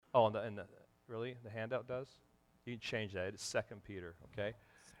Oh, really? The handout does? You can change that. It's 2 Peter, okay?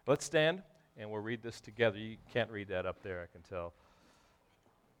 Let's stand, and we'll read this together. You can't read that up there, I can tell.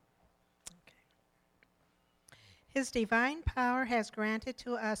 His divine power has granted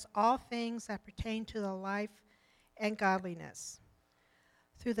to us all things that pertain to the life and godliness,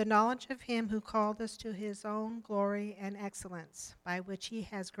 through the knowledge of him who called us to his own glory and excellence, by which he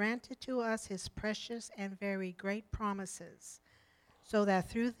has granted to us his precious and very great promises, so that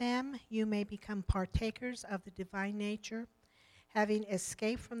through them you may become partakers of the divine nature, having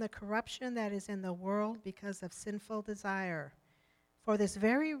escaped from the corruption that is in the world because of sinful desire. For this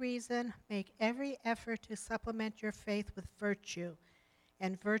very reason, make every effort to supplement your faith with virtue,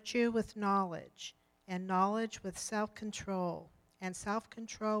 and virtue with knowledge, and knowledge with self-control, and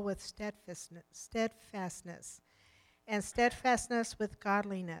self-control with steadfastness, and steadfastness with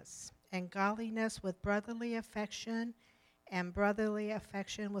godliness, and godliness with brotherly affection, and brotherly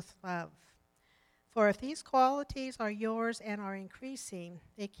affection with love. For if these qualities are yours and are increasing,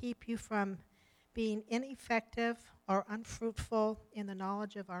 they keep you from being ineffective or unfruitful in the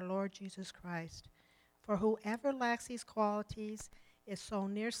knowledge of our Lord Jesus Christ. For whoever lacks these qualities is so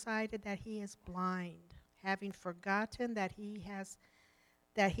nearsighted that he is blind, having forgotten that he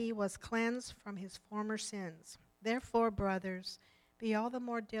was cleansed from his former sins. Therefore, brothers, be all the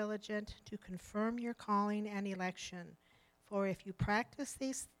more diligent to confirm your calling and election. For if you practice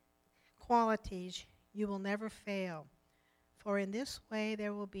these qualities, you will never fail. For in this way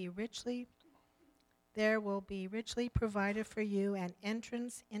there will be richly provided for you an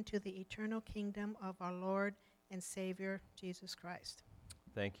entrance into the eternal kingdom of our Lord and Savior, Jesus Christ.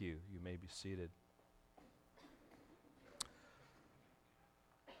 Thank you. You may be seated.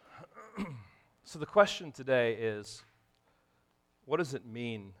 So the question today is, what does it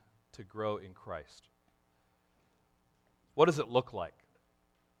mean to grow in Christ? What does it look like?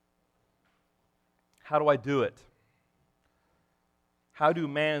 How do I do it? How do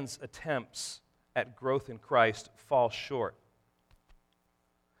man's attempts at growth in Christ fall short?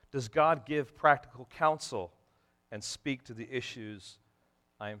 Does God give practical counsel and speak to the issues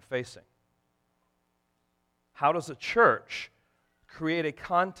I am facing? How does a church create a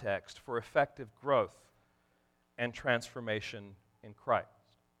context for effective growth and transformation in Christ?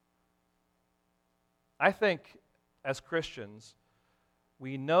 I think as Christians,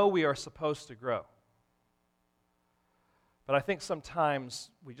 we know we are supposed to grow. But I think sometimes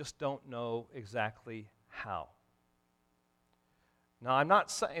we just don't know exactly how. Now, I'm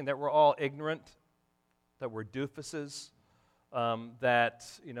not saying that we're all ignorant, that we're doofuses,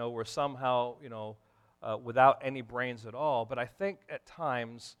 that we're somehow without any brains at all. But I think at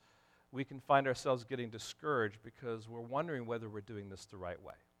times we can find ourselves getting discouraged because we're wondering whether we're doing this the right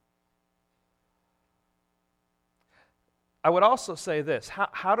way. I would also say this: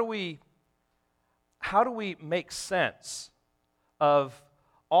 how do we make sense of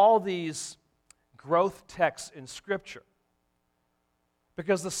all these growth texts in Scripture?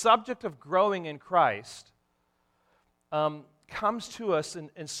 Because the subject of growing in Christ comes to us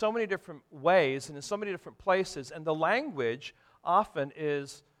in so many different ways and in so many different places, and the language often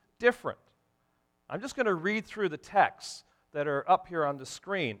is different. I'm just going to read through the texts that are up here on the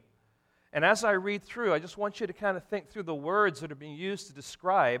screen. And as I read through, I just want you to kind of think through the words that are being used to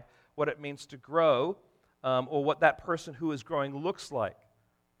describe what it means to grow, or what that person who is growing looks like.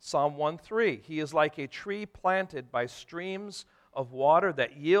 Psalm 1:3, he is like a tree planted by streams of water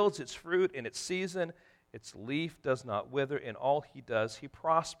that yields its fruit in its season. Its leaf does not wither. In all he does, he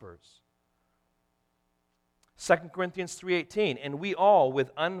prospers. 2 Corinthians 3:18, and we all,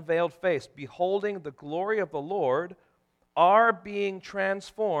 with unveiled face, beholding the glory of the Lord, are being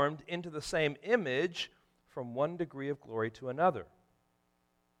transformed into the same image from one degree of glory to another.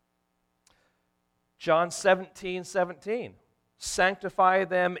 John 17:17, sanctify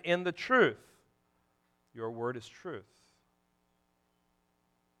them in the truth. Your word is truth.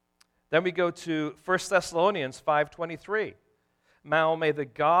 Then we go to 1 Thessalonians 5:23. Now may the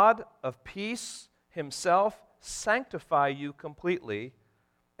God of peace himself sanctify you completely,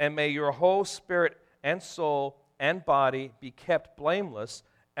 and may your whole spirit and soul and body be kept blameless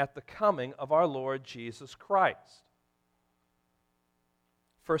at the coming of our Lord Jesus Christ.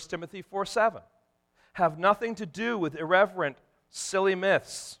 1 Timothy 4:7. Have nothing to do with irreverent, silly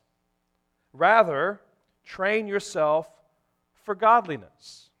myths. Rather, train yourself for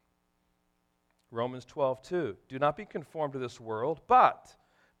godliness. Romans 12:2. Do not be conformed to this world, but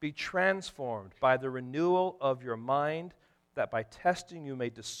be transformed by the renewal of your mind, that by testing you may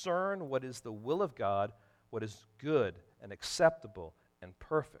discern what is the will of God, what is good and acceptable and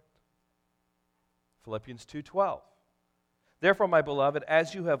perfect. Philippians 2:12. Therefore, my beloved,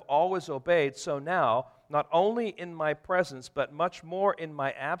 as you have always obeyed, so now, not only in my presence, but much more in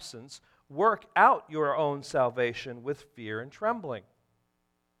my absence, work out your own salvation with fear and trembling.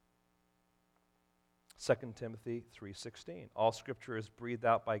 2 Timothy 3:16. All Scripture is breathed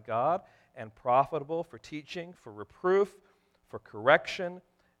out by God and profitable for teaching, for reproof, for correction,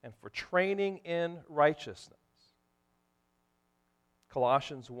 and for training in righteousness.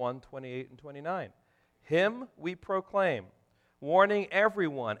 Colossians 1:28 and 29. Him we proclaim, warning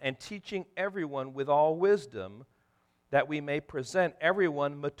everyone and teaching everyone with all wisdom, that we may present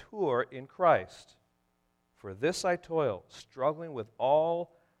everyone mature in Christ. For this I toil, struggling with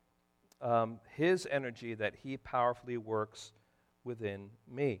all His energy that He powerfully works within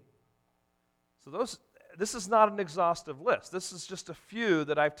me. So this is not an exhaustive list. This is just a few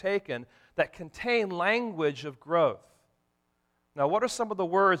that I've taken that contain language of growth. Now, what are some of the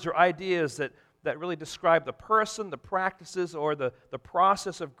words or ideas that really describe the person, the practices, or the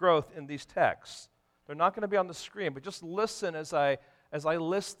process of growth in these texts? They're not going to be on the screen, but just listen as I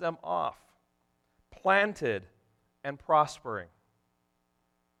list them off. Planted and prospering.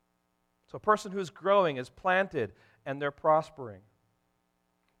 So a person who's growing is planted and they're prospering.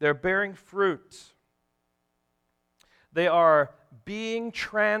 They're bearing fruit. They are being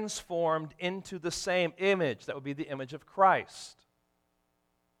transformed into the same image. That would be the image of Christ.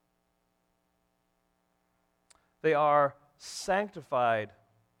 They are sanctified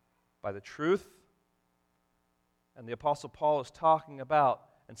by the truth. And the Apostle Paul is talking about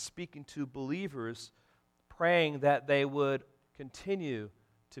and speaking to believers, praying that they would continue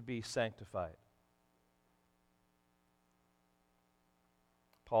to be sanctified.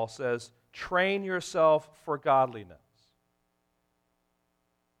 Paul says, train yourself for godliness.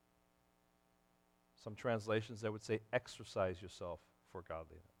 Some translations, they would say, exercise yourself for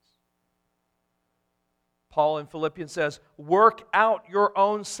godliness. Paul in Philippians says, work out your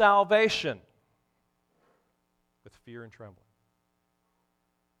own salvation with fear and trembling.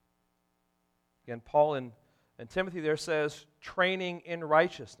 Again, Paul in Timothy there says, training in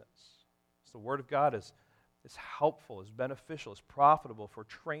righteousness. So the Word of God is helpful, is beneficial, is profitable for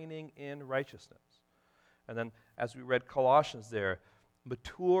training in righteousness. And then, as we read Colossians there,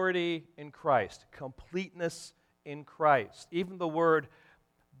 maturity in Christ, completeness in Christ. Even the word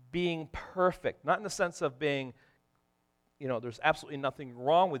being perfect, not in the sense of being, there's absolutely nothing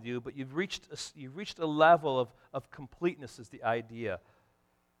wrong with you, but you've reached a level of completeness is the idea.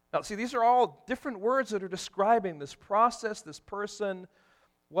 Now, see, these are all different words that are describing this process, this person,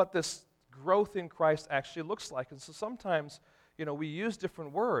 what this growth in Christ actually looks like. And so sometimes, we use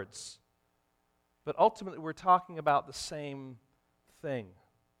different words, but ultimately we're talking about the same thing.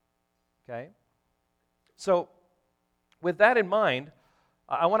 Okay? So, with that in mind,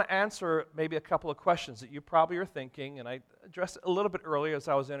 I want to answer maybe a couple of questions that you probably are thinking, and I addressed it a little bit earlier as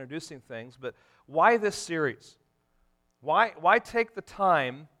I was introducing things, but why this series? Why take the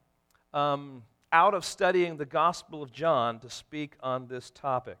time out of studying the Gospel of John to speak on this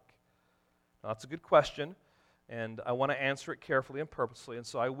topic? Now, that's a good question, and I want to answer it carefully and purposely, and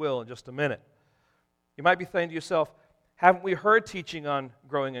so I will in just a minute. You might be thinking to yourself, haven't we heard teaching on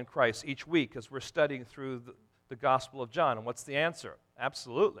growing in Christ each week as we're studying through the Gospel of John? And what's the answer?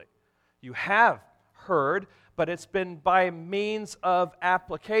 Absolutely. You have heard, but it's been by means of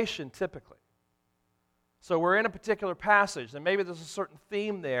application typically. So we're in a particular passage, and maybe there's a certain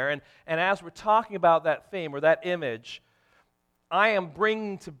theme there, and as we're talking about that theme or that image, I am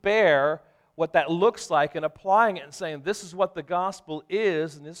bringing to bear what that looks like and applying it and saying, this is what the gospel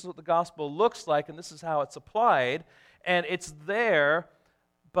is, and this is what the gospel looks like, and this is how it's applied, and it's there,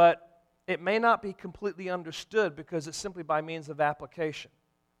 but it may not be completely understood because it's simply by means of application,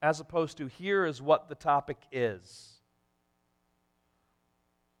 as opposed to here is what the topic is.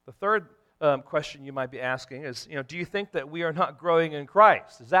 The third question you might be asking is, do you think that we are not growing in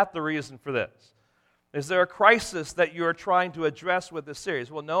Christ? Is that the reason for this? Is there a crisis that you are trying to address with this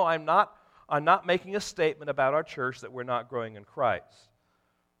series? Well, no, I'm not making a statement about our church that we're not growing in Christ.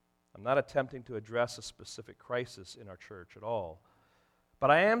 I'm not attempting to address a specific crisis in our church at all. But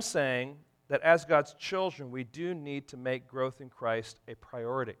I am saying that as God's children, we do need to make growth in Christ a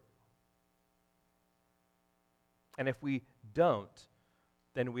priority. And if we don't,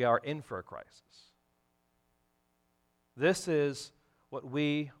 then we are in for a crisis. This is what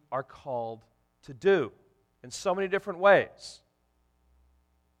we are called to do in so many different ways,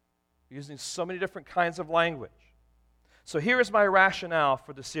 using so many different kinds of language. So here is my rationale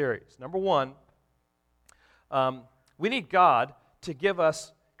for the series. Number one, we need God to give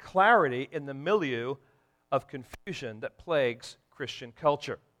us clarity in the milieu of confusion that plagues Christian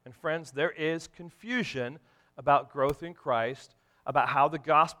culture. And friends, there is confusion about growth in Christ, about how the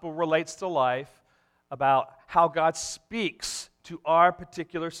gospel relates to life, about how God speaks to our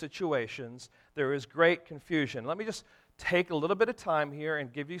particular situations, there is great confusion. Let me just take a little bit of time here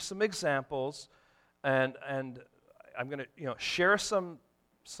and give you some examples, and I'm going to share some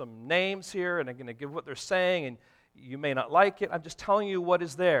names here, and I'm going to give what they're saying, and you may not like it. I'm just telling you what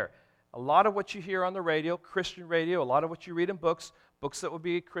is there. A lot of what you hear on the radio, Christian radio, a lot of what you read in books that would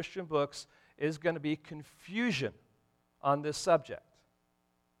be Christian books, is going to be confusion on this subject.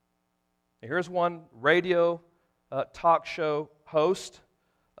 Here's one radio talk show host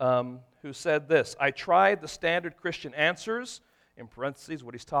who said this: I tried the standard Christian answers. In parentheses,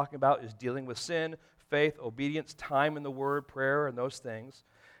 what he's talking about is dealing with sin, faith, obedience, time in the Word, prayer, and those things.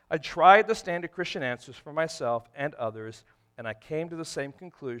 I tried the standard Christian answers for myself and others, and I came to the same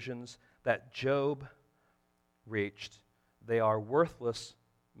conclusions that Job reached. They are worthless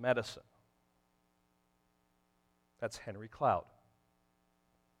medicine. That's Henry Cloud.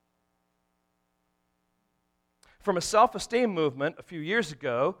 From a self-esteem movement a few years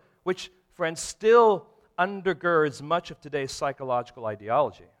ago, which, friends, still undergirds much of today's psychological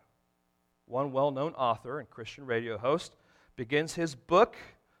ideology. One well-known author and Christian radio host begins his book,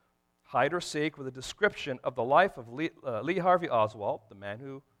 Hide or Seek, with a description of the life of Lee Harvey Oswald, the man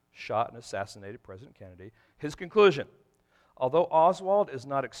who shot and assassinated President Kennedy. His conclusion: although Oswald is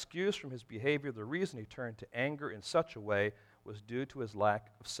not excused from his behavior, the reason he turned to anger in such a way was due to his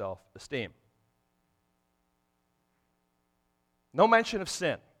lack of self-esteem. No mention of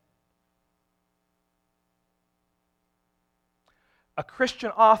sin. A Christian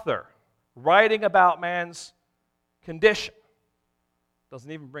author writing about man's condition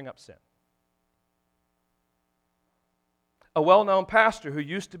doesn't even bring up sin. A well-known pastor who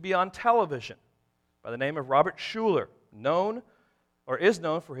used to be on television by the name of Robert Schuller, is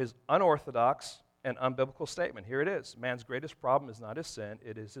known for his unorthodox and unbiblical statement. Here it is: man's greatest problem is not his sin,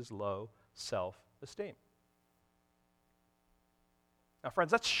 it is his low self-esteem. Now,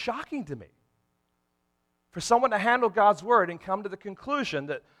 friends, that's shocking to me. For someone to handle God's word and come to the conclusion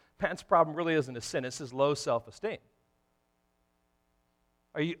that man's problem really isn't his sin, it's his low self-esteem.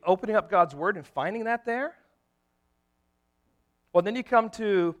 Are you opening up God's word and finding that there? Well, then you come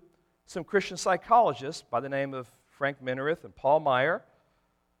to some Christian psychologists by the name of Frank Minirth and Paul Meyer,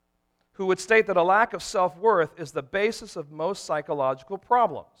 who would state that a lack of self-worth is the basis of most psychological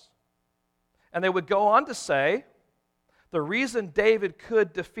problems. And they would go on to say, the reason David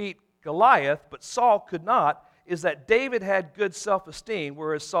could defeat Goliath, but Saul could not, is that David had good self-esteem,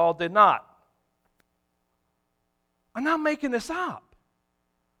 whereas Saul did not. I'm not making this up.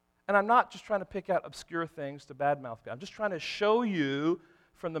 And I'm not just trying to pick out obscure things to badmouth people. I'm just trying to show you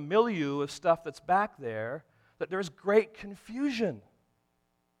from the milieu of stuff that's back there that there's great confusion.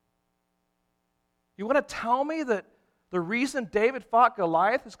 You want to tell me that the reason David fought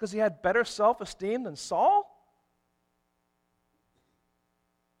Goliath is because he had better self-esteem than Saul?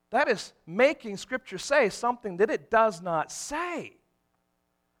 That is making Scripture say something that it does not say,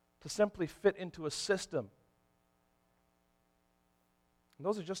 to simply fit into a system. And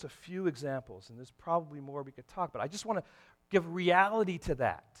those are just a few examples, and there's probably more we could talk about. I just want to give reality to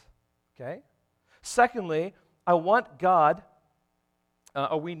that, okay? Secondly, I want God,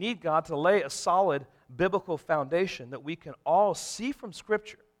 we need God to lay a solid biblical foundation that we can all see from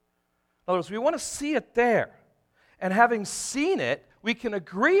Scripture. In other words, we want to see it there. And having seen it, we can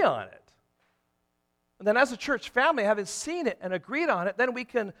agree on it. And then as a church family, having seen it and agreed on it, then we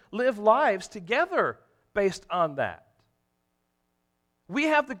can live lives together based on that. We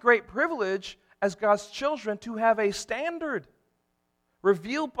have the great privilege as God's children to have a standard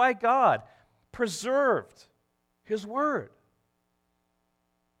revealed by God, preserved, His Word.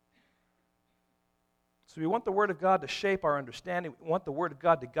 So we want the Word of God to shape our understanding. We want the Word of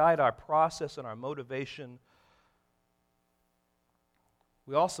God to guide our process and our motivation.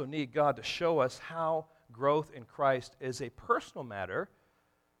 We also need God to show us how growth in Christ is a personal matter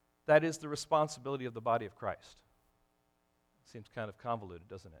that is the responsibility of the body of Christ. Seems kind of convoluted,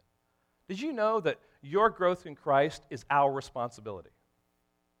 doesn't it? Did you know that your growth in Christ is our responsibility?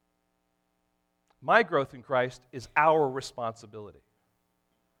 My growth in Christ is our responsibility.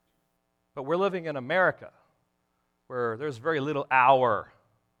 But we're living in America where there's very little our.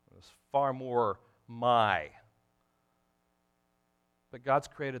 There's far more my. But God's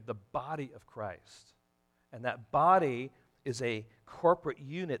created the body of Christ. And that body is a corporate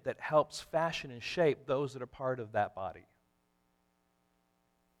unit that helps fashion and shape those that are part of that body.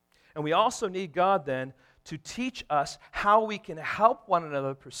 And we also need God then to teach us how we can help one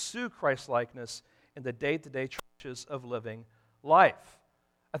another pursue Christ-likeness in the day-to-day trenches of living life.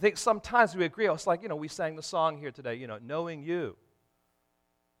 I think sometimes we agree. It's like, we sang the song here today, knowing you.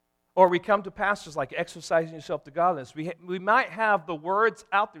 Or we come to passages like exercising yourself to godliness. We might have the words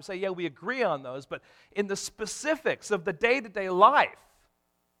out there, say, yeah, we agree on those, but in the specifics of the day-to-day life,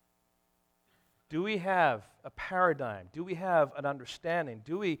 do we have a paradigm? Do we have an understanding?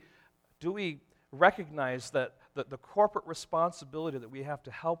 Do we recognize that the corporate responsibility that we have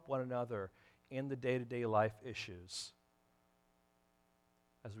to help one another in the day-to-day life issues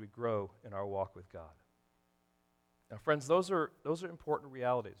as we grow in our walk with God? Now, friends, those are important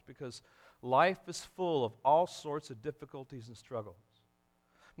realities because life is full of all sorts of difficulties and struggles.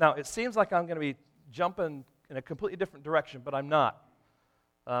 Now, it seems like I'm going to be jumping in a completely different direction, but I'm not,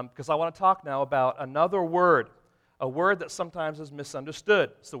 because I want to talk now about another word, a word that sometimes is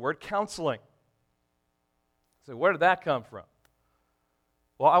misunderstood. It's the word counseling. So where did that come from?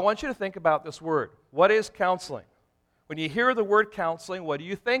 Well, I want you to think about this word. What is counseling? When you hear the word counseling, what do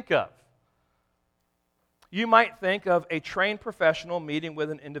you think of? You might think of a trained professional meeting with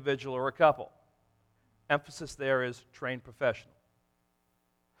an individual or a couple. Emphasis there is trained professional.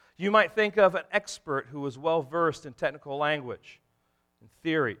 You might think of an expert who is well-versed in technical language and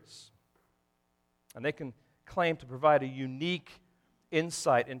theories. And they can claim to provide a unique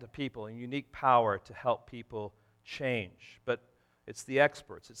insight into people and unique power to help people change. But it's the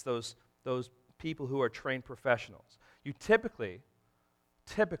experts. It's those people who are trained professionals. You typically,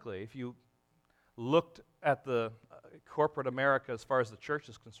 if you looked at the corporate America as far as the church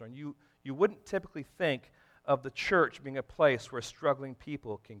is concerned, you wouldn't typically think of the church being a place where struggling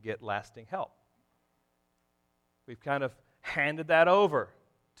people can get lasting help. We've kind of handed that over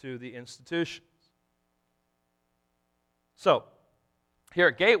to the institutions. So, here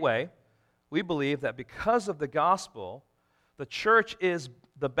at Gateway, we believe that because of the gospel, the church is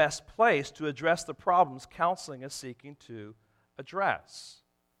the best place to address the problems counseling is seeking to address.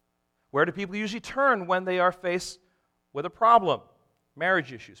 Where do people usually turn when they are faced with a problem?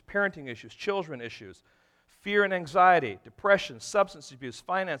 Marriage issues, parenting issues, children issues, fear and anxiety, depression, substance abuse,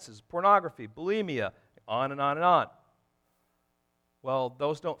 finances, pornography, bulimia, on and on and on. Well,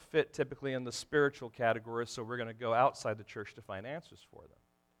 those don't fit typically in the spiritual categories, so we're going to go outside the church to find answers for them.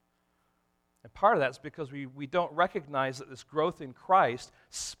 And part of that's because we don't recognize that this growth in Christ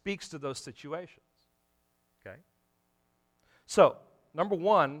speaks to those situations. Okay? So, number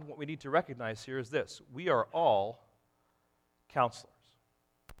one, what we need to recognize here is this. We are all counselors.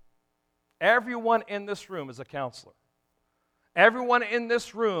 Everyone in this room is a counselor. Everyone in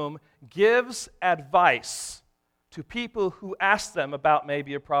this room gives advice to people who ask them about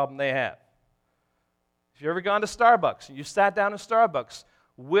maybe a problem they have. If you've ever gone to Starbucks and you sat down in Starbucks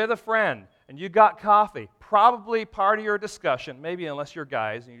with a friend and you got coffee, probably part of your discussion, maybe unless you're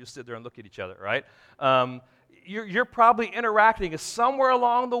guys and you just sit there and look at each other, right? You're probably interacting somewhere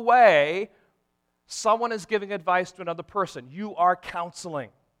along the way, someone is giving advice to another person. You are counseling.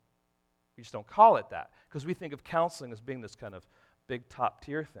 We just don't call it that because we think of counseling as being this kind of big top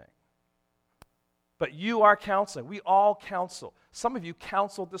tier thing. But you are counseling. We all counsel. Some of you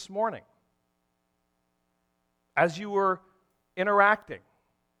counseled this morning as you were interacting.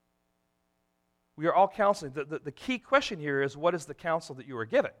 We are all counseling. The key question here is, what is the counsel that you are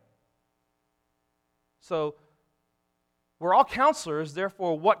giving? So, we're all counselors,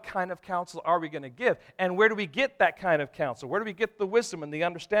 therefore, what kind of counsel are we going to give? And where do we get that kind of counsel? Where do we get the wisdom and the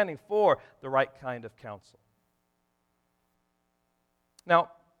understanding for the right kind of counsel? Now,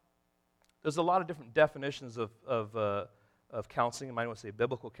 there's a lot of different definitions of counseling. You might want to say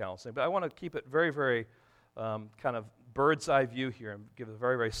biblical counseling, but I want to keep it very, very kind of bird's eye view here and give a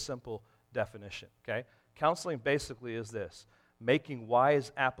very, very simple definition. Okay? Counseling basically is this: making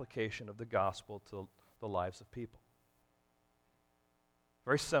wise application of the gospel to the lives of people.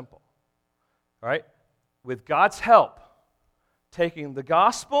 Very simple. All right? With God's help, taking the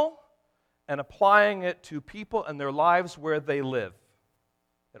gospel and applying it to people and their lives where they live,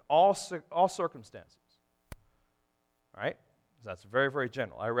 in all circumstances. All right? That's very, very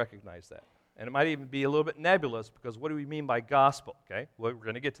general. I recognize that. And it might even be a little bit nebulous because what do we mean by gospel? Okay? Well, we're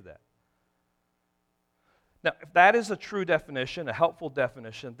going to get to that. Now, if that is a true definition, a helpful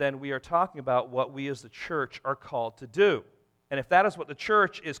definition, then we are talking about what we as the church are called to do. And if that is what the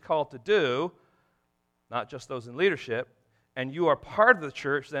church is called to do, not just those in leadership, and you are part of the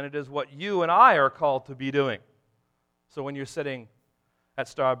church, then it is what you and I are called to be doing. So when you're sitting at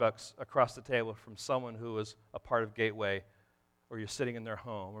Starbucks across the table from someone who is a part of Gateway, or you're sitting in their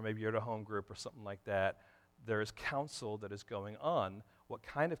home, or maybe you're at a home group or something like that, there is counsel that is going on. What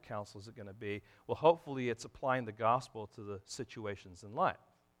kind of counsel is it going to be? Well, hopefully it's applying the gospel to the situations in life.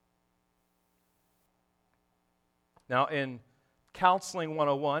 Now, in Counseling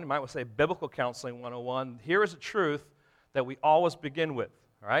 101, you might say Biblical Counseling 101, here is a truth that we always begin with,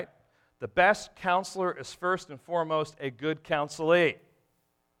 all right? The best counselor is first and foremost a good counselee.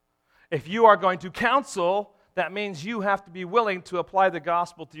 If you are going to counsel, that means you have to be willing to apply the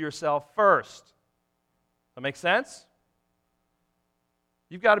gospel to yourself first. That make sense?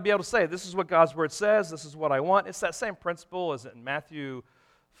 You've got to be able to say, this is what God's Word says, this is what I want. It's that same principle as in Matthew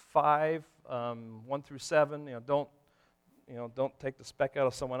 5, 1 through 7. Don't take the speck out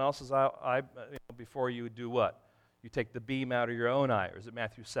of someone else's eye before you do what? You take the beam out of your own eye. Or is it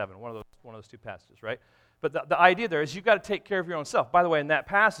Matthew 7? One of those two passages, right? But the idea there is you've got to take care of your own self. By the way, in that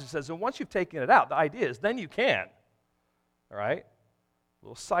passage it says, and once you've taken it out, the idea is then you can. All right? A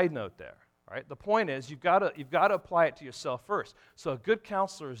little side note there. All right? The point is you've got to apply it to yourself first. So a good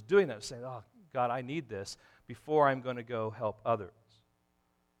counselor is doing that, saying, oh, God, I need this before I'm going to go help others.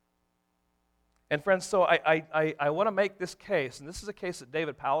 And friends, so I want to make this case, and this is a case that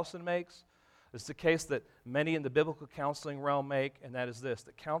David Powlison makes. It's the case that many in the biblical counseling realm make, and that is this,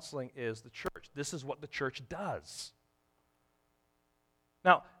 that counseling is the church. This is what the church does.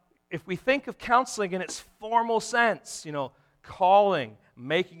 Now, if we think of counseling in its formal sense, calling,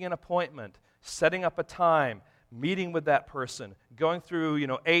 making an appointment, setting up a time, meeting with that person, going through,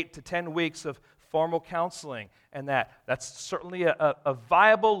 8 to 10 weeks of formal counseling, and that's certainly a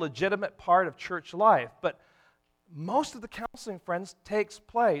viable, legitimate part of church life. But most of the counseling, friends, takes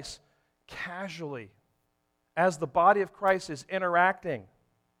place casually as the body of Christ is interacting.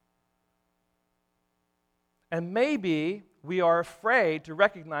 And maybe we are afraid to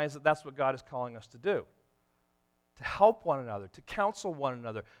recognize that that's what God is calling us to do. To help one another, to counsel one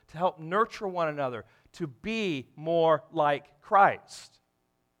another, to help nurture one another, to be more like Christ.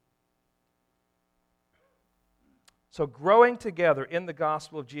 So growing together in the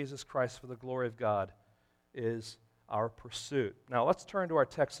gospel of Jesus Christ for the glory of God is our pursuit. Now let's turn to our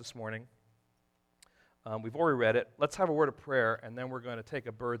text this morning. We've already read it. Let's have a word of prayer, and then we're going to take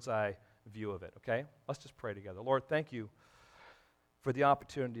a bird's eye view of it, okay? Let's just pray together. Lord, thank you for the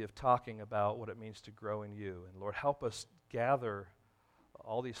opportunity of talking about what it means to grow in you. And Lord, help us gather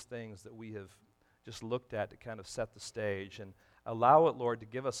all these things that we have just looked at to kind of set the stage, and allow it, Lord, to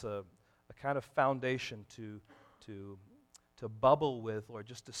give us a kind of foundation to bubble with, Lord,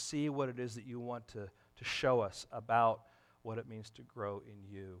 just to see what it is that you want to show us about what it means to grow in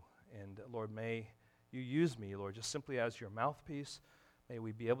you. And Lord, may you use me, Lord, just simply as your mouthpiece. May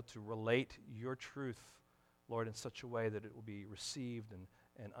we be able to relate your truth, Lord, in such a way that it will be received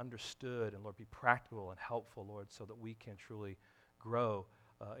and understood, and Lord, be practical and helpful, Lord, so that we can truly grow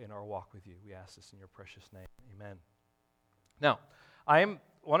in our walk with you. We ask this in your precious name. Amen. Now, I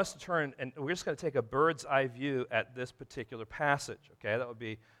want us to turn, and we're just going to take a bird's eye view at this particular passage, okay? That would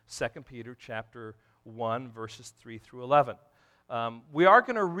be 2 Peter chapter 1, verses 3 through 11. We are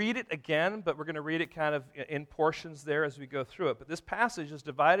going to read it again, but we're going to read it kind of in portions there as we go through it. But this passage is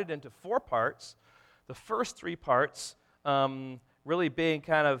divided into 4 parts. The first 3 parts really being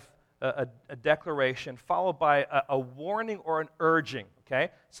kind of a declaration, followed by a warning or an urging, okay?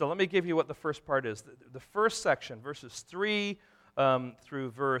 So let me give you what the first part is. The first section, verses 3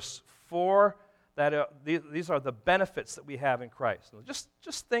 through verse 4, these are the benefits that we have in Christ.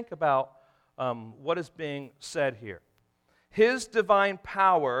 Just think about what is being said here. His divine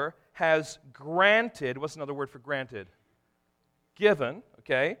power has granted, what's another word for granted? Given,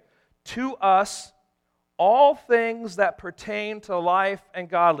 okay, to us all things that pertain to life and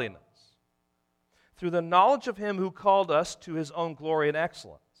godliness, through the knowledge of him who called us to his own glory and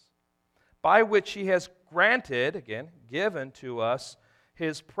excellence, by which he has granted, again, given to us,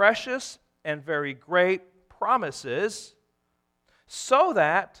 his precious and very great promises, so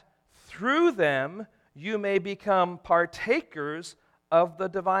that through them you may become partakers of the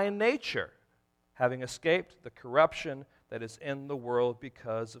divine nature, having escaped the corruption that is in the world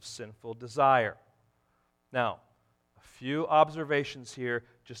because of sinful desire. Now, a few observations here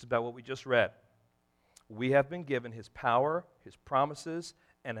just about what we just read. We have been given his power, his promises,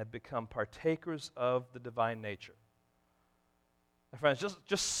 and have become partakers of the divine nature. My friends,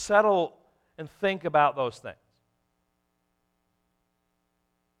 just settle and think about those things.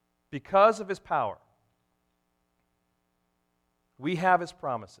 Because of his power, we have his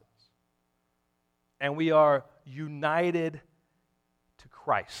promises, and we are united to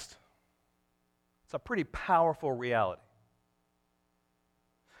Christ. It's a pretty powerful reality.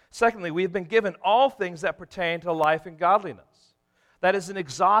 Secondly, we have been given all things that pertain to life and godliness. That is an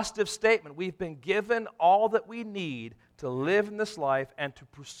exhaustive statement. We've been given all that we need to live in this life and to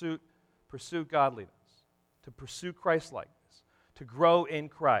pursue godliness, to pursue Christ-likeness, to grow in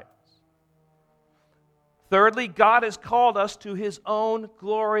Christ. Thirdly, God has called us to His own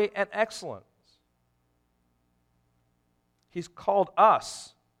glory and excellence. He's called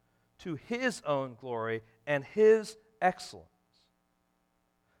us to His own glory and His excellence.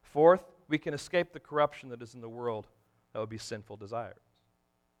 Fourth, we can escape the corruption that is in the world that would be sinful desires.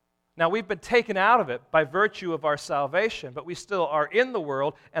 Now, we've been taken out of it by virtue of our salvation, but we still are in the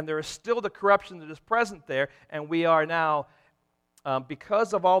world, and there is still the corruption that is present there, and we are now,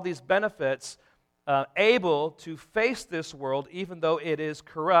 because of all these benefits, able to face this world even though it is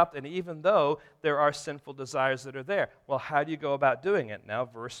corrupt and even though there are sinful desires that are there. Well, how do you go about doing it? Now,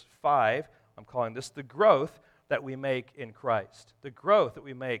 verse 5, I'm calling this the growth that we make in Christ. The growth that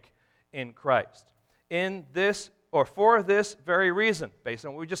we make in Christ. In this, or for this very reason, based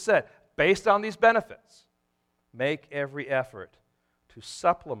on what we just said, based on these benefits, make every effort to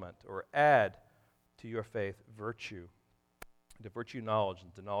supplement or add to your faith virtue, to virtue knowledge,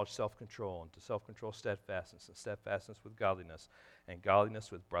 and to knowledge self-control, and to self-control steadfastness, and steadfastness with godliness, and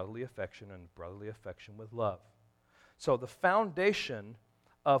godliness with brotherly affection, and brotherly affection with love. So the foundation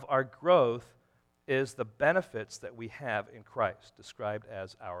of our growth is the benefits that we have in Christ, described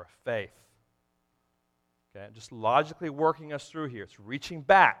as our faith. Okay, just logically working us through here. It's reaching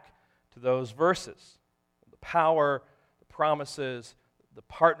back to those verses. The power, the promises, the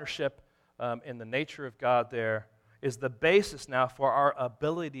partnership in the nature of God there is the basis now for our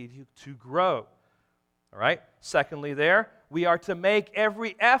ability to grow. All right? Secondly there, we are to make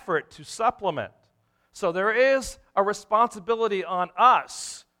every effort to supplement. So there is a responsibility on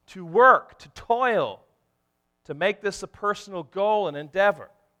us to work, to toil, to make this a personal goal and endeavor.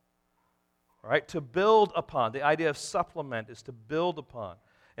 All right? To build upon. The idea of supplement is to build upon.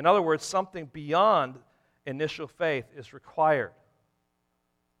 In other words, something beyond initial faith is required.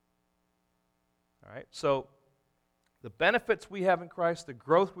 All right? So the benefits we have in Christ, the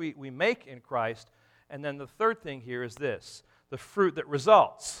growth we make in Christ, and then the third thing here is this, the fruit that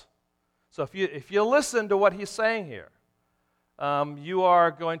results. So if you listen to what he's saying here, you are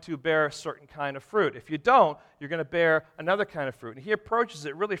going to bear a certain kind of fruit. If you don't, you're going to bear another kind of fruit. And he approaches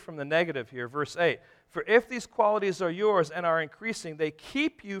it really from the negative here, verse 8. For if these qualities are yours and are increasing, they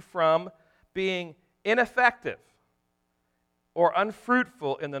keep you from being ineffective or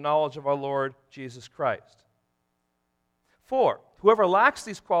unfruitful in the knowledge of our Lord Jesus Christ. 4, whoever lacks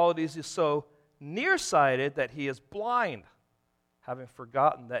these qualities is so nearsighted that he is blind, having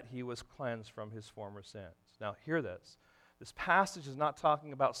forgotten that he was cleansed from his former sins. Now, hear this. This passage is not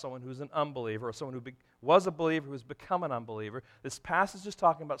talking about someone who's an unbeliever or someone who was a believer who has become an unbeliever. This passage is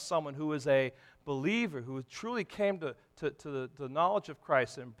talking about someone who is a believer, who truly came to the knowledge of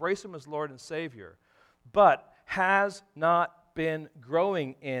Christ and embraced him as Lord and Savior, but has not been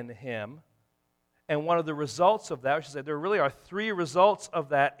growing in him. And one of the results of that, I should say, there really are 3 results of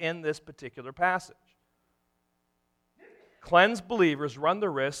that in this particular passage. Cleansed believers run the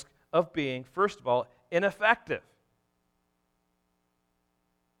risk of being, first of all, ineffective,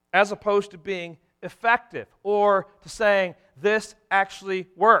 as opposed to being effective, or to saying, this actually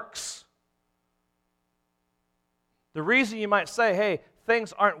works. The reason you might say, hey,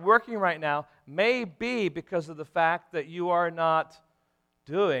 things aren't working right now, may be because of the fact that you are not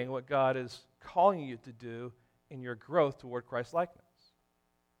doing what God is calling you to do in your growth toward Christ-likeness.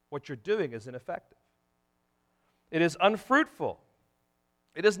 What you're doing is ineffective. It is unfruitful.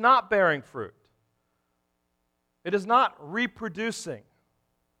 It is not bearing fruit. It is not reproducing.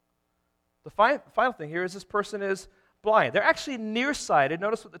 The final thing here is this person is blind. They're actually nearsighted.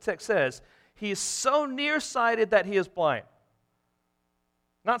 Notice what the text says. He is so nearsighted that he is blind.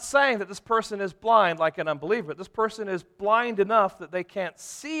 Not saying that this person is blind like an unbeliever, but this person is blind enough that they can't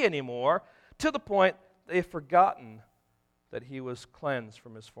see anymore, to the point they've forgotten that he was cleansed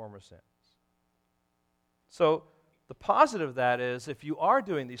from his former sins. So the positive of that is, if you are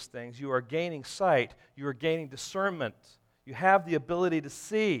doing these things, you are gaining sight, you are gaining discernment, you have the ability to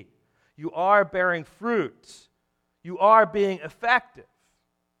see, you are bearing fruit, you are being effective.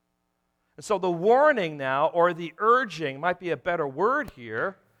 And so the warning now, or the urging, might be a better word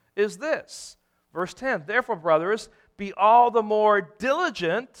here, is this. Verse 10, therefore, brothers, be all the more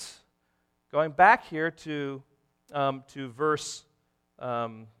diligent. Going back here to verse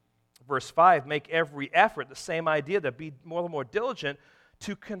 5, make every effort, the same idea, that be more diligent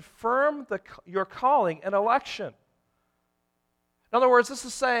to confirm your calling and election. In other words, this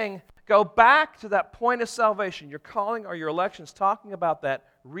is saying, go back to that point of salvation, your calling or your election is talking about that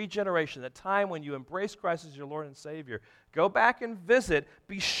regeneration, that time when you embrace Christ as your Lord and Savior. Go back and visit,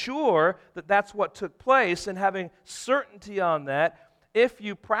 be sure that that's what took place, and having certainty on that, if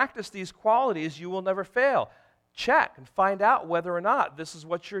you practice these qualities, you will never fail. Check and find out whether or not this is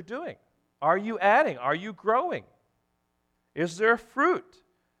what you're doing. Are you adding? Are you growing? Is there fruit?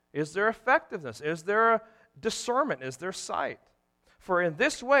 Is there effectiveness? Is there a discernment? Is there sight? For in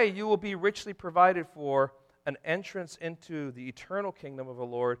this way you will be richly provided for an entrance into the eternal kingdom of the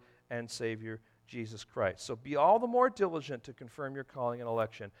Lord and Savior Jesus Christ. So be all the more diligent to confirm your calling and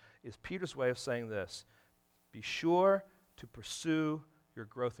election, is Peter's way of saying this. Be sure to pursue your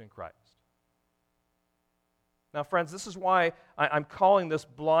growth in Christ. Now, friends, this is why I'm calling this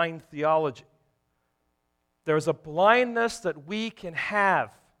blind theology. There's a blindness that we can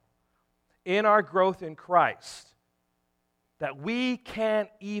have in our growth in Christ that we can't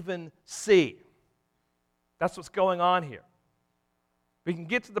even see. That's what's going on here. We can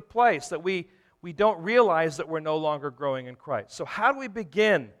get to the place that we don't realize that we're no longer growing in Christ. So how do we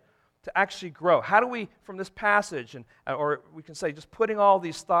begin to actually grow? How do we, from this passage, or we can say just putting all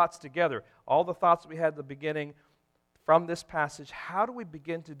these thoughts together, all the thoughts we had at the beginning from this passage, how do we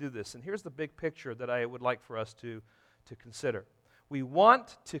begin to do this? And here's the big picture that I would like for us to consider. We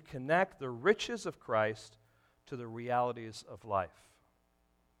want to connect the riches of Christ to the realities of life.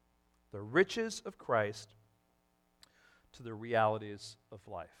 The riches of Christ to the realities of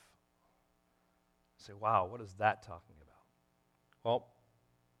life. You say, wow, what is that talking about? Well,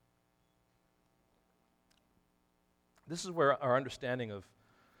 this is where our understanding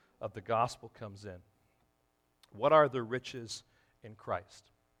of the gospel comes in. What are the riches in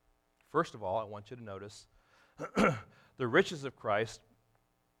Christ? First of all, I want you to notice the riches of Christ.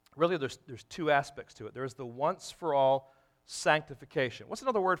 Really, there's two aspects to it. There's the once-for-all sanctification. What's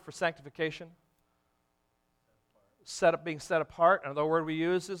another word for sanctification? Being set apart. Another word we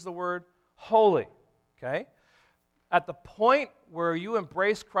use is the word holy. Okay? At the point where you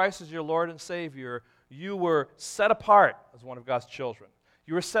embrace Christ as your Lord and Savior, you were set apart as one of God's children.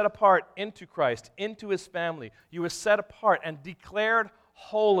 You were set apart into Christ, into His family. You were set apart and declared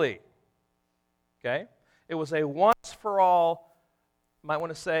holy. Okay? It was a once-for-all, might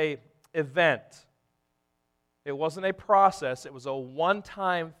want to say, event. It wasn't a process. It was a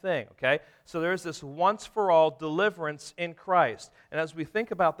one-time thing, okay? So there's this once-for-all deliverance in Christ. And as we think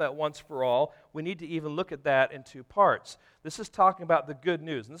about that once-for-all, we need to even look at that in two parts. This is talking about the good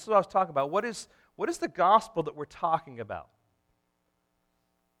news. And this is what I was talking about. What is the gospel that we're talking about?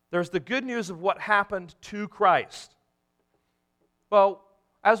 There's the good news of what happened to Christ. Well,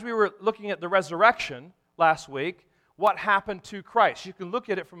 as we were looking at the resurrection last week, what happened to Christ? You can look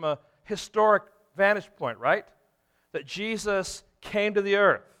at it from a historic vantage point, right? That Jesus came to the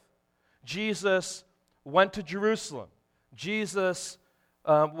earth. Jesus went to Jerusalem. Jesus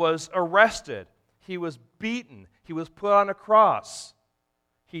was arrested. He was beaten. He was put on a cross.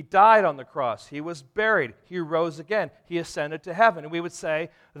 He died on the cross. He was buried. He rose again. He ascended to heaven. And we would say,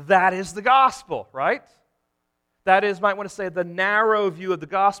 that is the gospel, right? That is, might want to say, the narrow view of the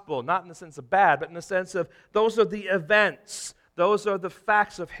gospel, not in the sense of bad, but in the sense of those are the events. Those are the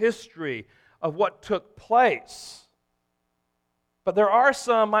facts of history of what took place. But there are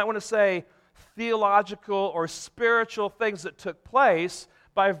some, might want to say, theological or spiritual things that took place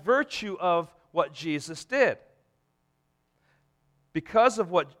by virtue of what Jesus did. Because of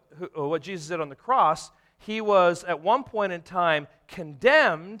what Jesus did on the cross, He was at one point in time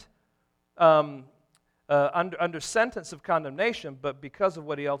condemned under sentence of condemnation, but because of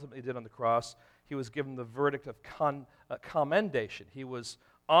what He ultimately did on the cross, He was given the verdict of commendation. He was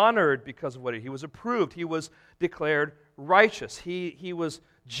honored because of what He was approved. He was declared righteous. He was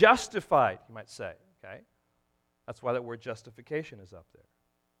justified, you might say. Okay, that's why that word justification is up there.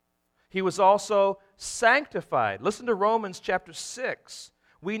 He was also sanctified. Listen to Romans chapter 6.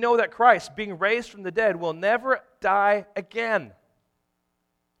 We know that Christ, being raised from the dead, will never die again.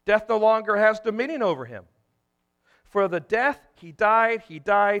 Death no longer has dominion over Him. For the death He died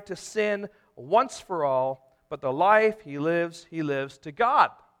to sin once for all, but the life He lives to God.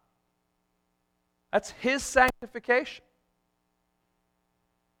 That's His sanctification.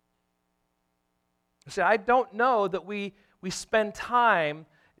 See, I don't know that we spend time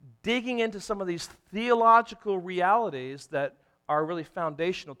digging into some of these theological realities that are really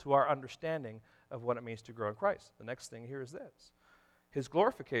foundational to our understanding of what it means to grow in Christ. The next thing here is this. His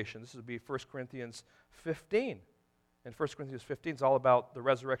glorification. This would be 1 Corinthians 15. And 1 Corinthians 15 is all about the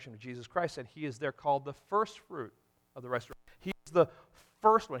resurrection of Jesus Christ, and He is there called the first fruit of the resurrection. He is the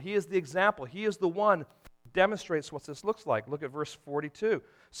first one. He is the example. He is the one who demonstrates what this looks like. Look at verse 42.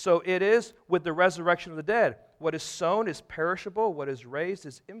 So it is with the resurrection of the dead. What is sown is perishable. What is raised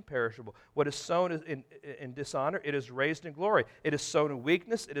is imperishable. What is sown is in dishonor, it is raised in glory. It is sown in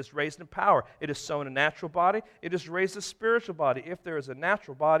weakness, it is raised in power. It is sown a natural body, it is raised a spiritual body. If there is a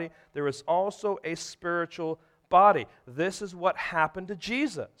natural body, there is also a spiritual body. This is what happened to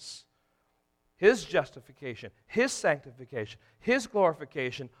Jesus. His justification, His sanctification, His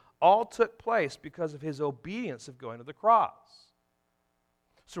glorification all took place because of His obedience of going to the cross.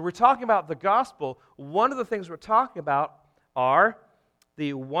 So we're talking about the gospel. One of the things we're talking about are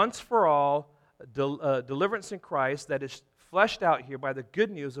the once-for-all deliverance in Christ that is fleshed out here by the good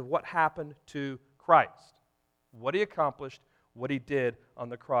news of what happened to Christ, what He accomplished, what He did on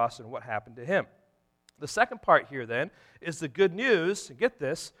the cross, and what happened to Him. The second part here, then, is the good news, and get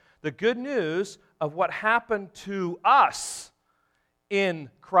this, the good news of what happened to us in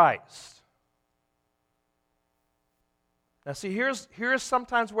Christ. Now, see, here's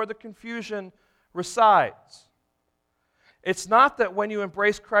sometimes where the confusion resides. It's not that when you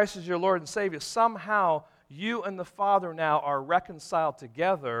embrace Christ as your Lord and Savior, somehow you and the Father now are reconciled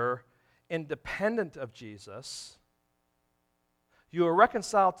together independent of Jesus. You are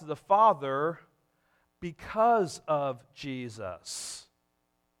reconciled to the Father because of Jesus.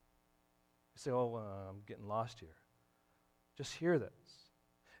 You say, oh, I'm getting lost here. Just hear this.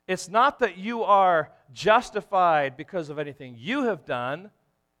 It's not that you are justified because of anything you have done.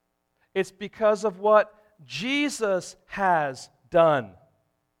 It's because of what Jesus has done.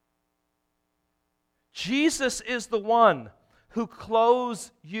 Jesus is the one who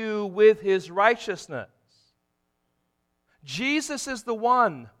clothes you with His righteousness. Jesus is the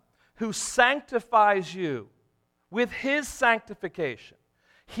one who sanctifies you with His sanctification.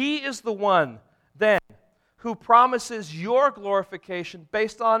 He is the one, then, who promises your glorification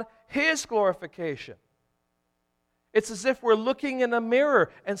based on His glorification. It's as if we're looking in a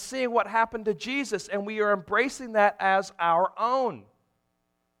mirror and seeing what happened to Jesus, and we are embracing that as our own.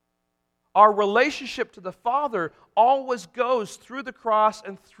 Our relationship to the Father always goes through the cross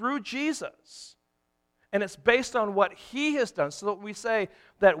and through Jesus. And it's based on what He has done. So that we say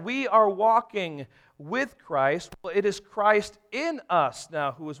that we are walking with Christ. Well, it is Christ in us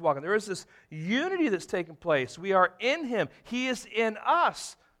now who is walking. There is this unity that's taking place. We are in Him. He is in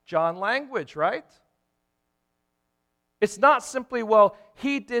us. John language, right? It's not simply, well,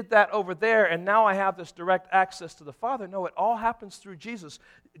 He did that over there and now I have this direct access to the Father. No, it all happens through Jesus.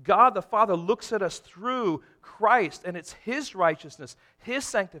 God the Father looks at us through Christ, and it's His righteousness, His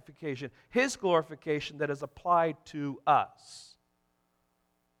sanctification, His glorification that is applied to us.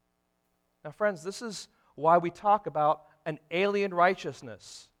 Now, friends, this is why we talk about an alien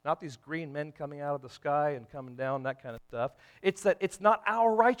righteousness. Not these green men coming out of the sky and coming down, that kind of stuff. It's that it's not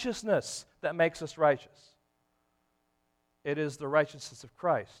our righteousness that makes us righteous. It is the righteousness of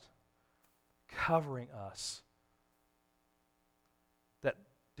Christ covering us that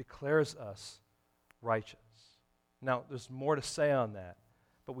declares us righteous. Now, there's more to say on that,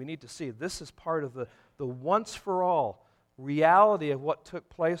 but we need to see this is part of the once-for-all reality of what took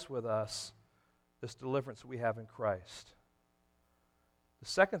place with us, this deliverance that we have in Christ. The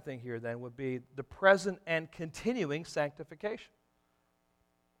second thing here, then, would be the present and continuing sanctification.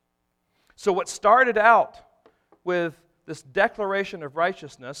 So what started out with this declaration of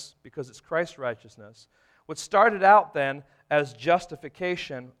righteousness, because it's Christ's righteousness, what started out then as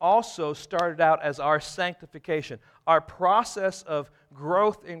justification also started out as our sanctification. Our process of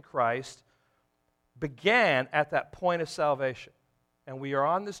growth in Christ began at that point of salvation. And we are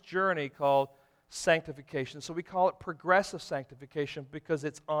on this journey called sanctification. So we call it progressive sanctification because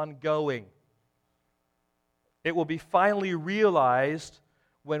it's ongoing. It will be finally realized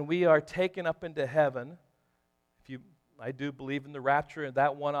when we are taken up into heaven. I do believe in the rapture and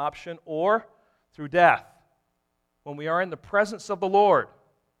that one option, or through death. When we are in the presence of the Lord,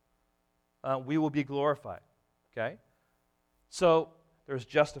 we will be glorified. Okay? So there's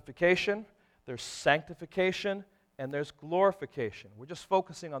justification, there's sanctification, and there's glorification. We're just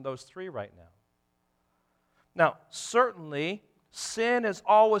focusing on those three right now. Now, certainly, sin is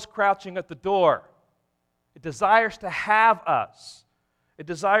always crouching at the door. It desires to have us. It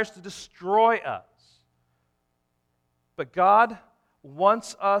desires to destroy us. But God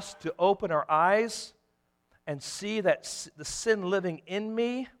wants us to open our eyes and see that the sin living in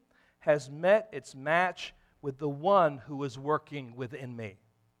me has met its match with the one who is working within me.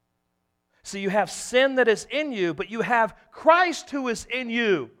 So you have sin that is in you, but you have Christ who is in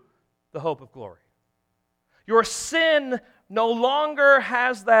you, the hope of glory. Your sin no longer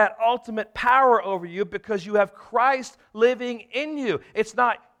has that ultimate power over you because you have Christ living in you. It's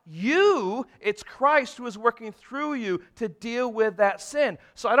not you, it's Christ who is working through you to deal with that sin.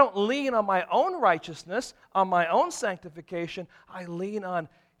 So I don't lean on my own righteousness, on my own sanctification. I lean on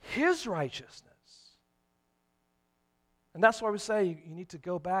His righteousness. And that's why we say you need to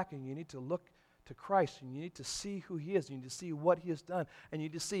go back and you need to look to Christ and you need to see who He is. You need to see what He has done. And you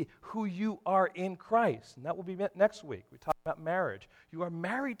need to see who you are in Christ. And that will be next week. We talk about marriage. You are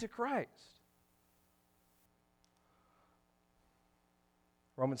married to Christ.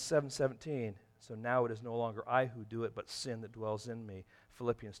 Romans 7:17, so now it is no longer I who do it, but sin that dwells in me.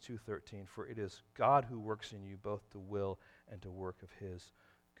 Philippians 2:13, for it is God who works in you both to will and to work of his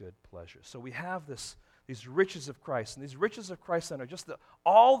good pleasure. So we have these riches of Christ, and these riches of Christ then are just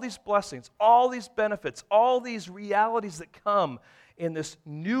all these blessings, all these benefits, all these realities that come in this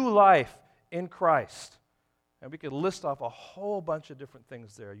new life in Christ. And we could list off a whole bunch of different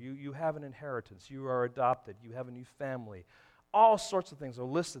things there. You have an inheritance, you are adopted, you have a new family. All sorts of things are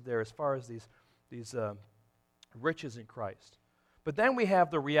listed there as far as these riches in Christ. But then we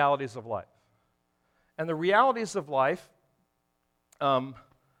have the realities of life. And the realities of life, I'll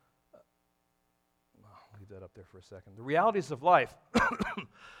leave that up there for a second. The realities of life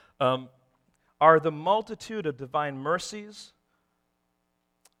are the multitude of divine mercies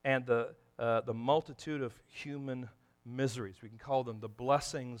and the multitude of human miseries. We can call them the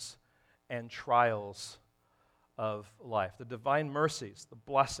blessings and trials of life. The divine mercies, the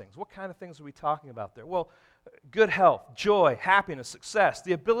blessings. What kind of things are we talking about there? Well, good health, joy, happiness, success,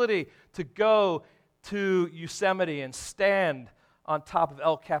 the ability to go to Yosemite and stand on top of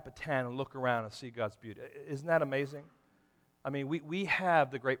El Capitan and look around and see God's beauty. Isn't that amazing? I mean, we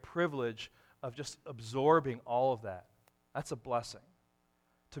have the great privilege of just absorbing all of that. That's a blessing.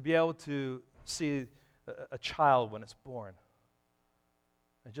 To be able to see a child when it's born,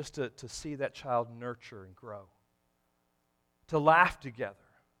 and just to see that child nurture and grow, to laugh together,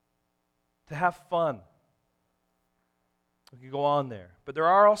 to have fun. We can go on there. But there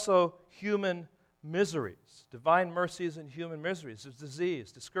are also human miseries, divine mercies and human miseries. There's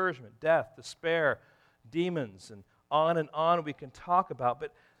disease, discouragement, death, despair, demons, and on we can talk about.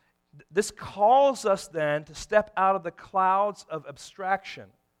 But this calls us then to step out of the clouds of abstraction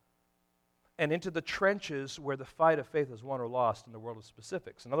and into the trenches where the fight of faith is won or lost in the world of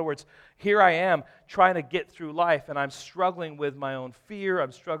specifics. In other words, here I am trying to get through life, and I'm struggling with my own fear,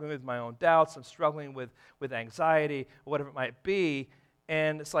 I'm struggling with my own doubts, I'm struggling with anxiety, whatever it might be,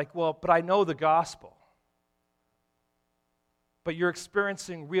 and it's like, well, but I know the gospel. But you're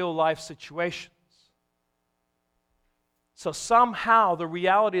experiencing real life situations. So somehow the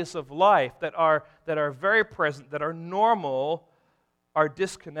realities of life that are very present, that are normal, are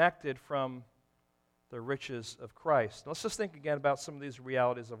disconnected from the riches of Christ. Let's just think again about some of these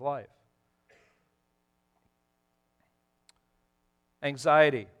realities of life.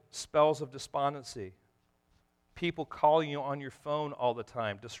 Anxiety, spells of despondency, people calling you on your phone all the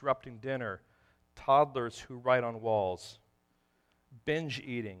time, disrupting dinner, toddlers who write on walls, binge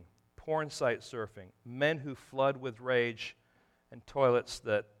eating, porn site surfing, men who flood with rage, and toilets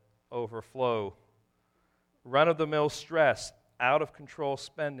that overflow, run-of-the-mill stress, out-of-control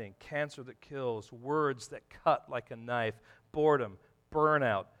spending, cancer that kills, words that cut like a knife, boredom,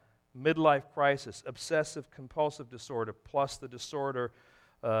 burnout, midlife crisis, obsessive-compulsive disorder, plus the disorder,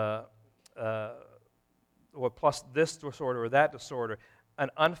 or plus this disorder or that disorder,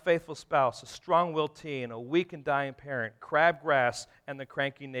 an unfaithful spouse, a strong-willed teen, a weak and dying parent, crabgrass, and the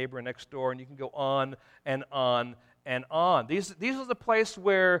cranky neighbor next door, and you can go on and on and on. These are the place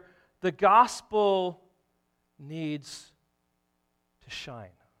where the gospel needs to shine.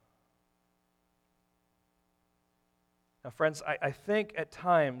 Now, friends, I think at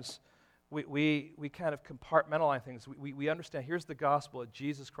times we kind of compartmentalize things. We understand here's the gospel that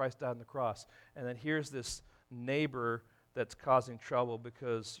Jesus Christ died on the cross, and then here's this neighbor that's causing trouble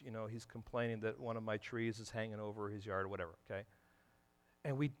because, he's complaining that one of my trees is hanging over his yard or whatever, okay?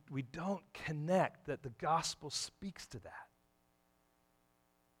 And we don't connect that the gospel speaks to that.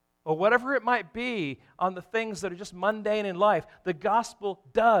 Or whatever it might be on the things that are just mundane in life, the gospel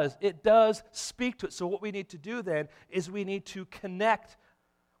does. It does speak to it. So what we need to do then is we need to connect.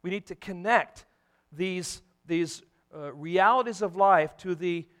 We need to connect these realities of life to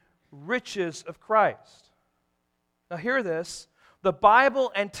the riches of Christ. Now hear this. The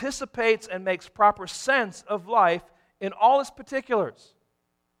Bible anticipates and makes proper sense of life in all its particulars.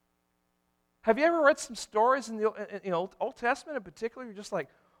 Have you ever read some stories in the Old Testament in particular? You're just like,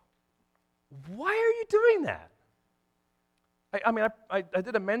 why are you doing that? I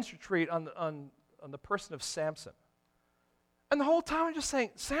did a men's retreat on the person of Samson. And the whole time I'm just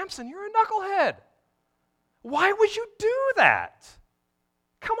saying, Samson, you're a knucklehead. Why would you do that?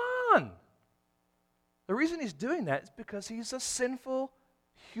 Come on. The reason he's doing that is because he's a sinful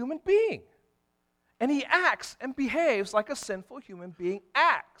human being. And he acts and behaves like a sinful human being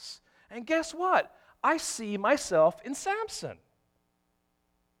acts. And guess what? I see myself in Samson.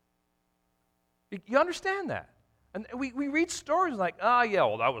 You understand that? And we read stories like,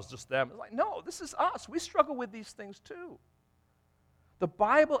 that was just them. It's like, no, this is us. We struggle with these things too. The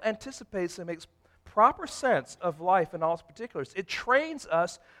Bible anticipates and makes proper sense of life in all its particulars. It trains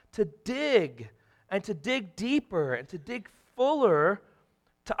us to dig and to dig deeper and to dig fuller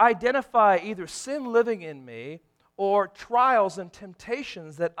to identify either sin living in me or trials and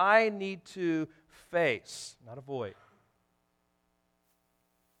temptations that I need to face, not avoid.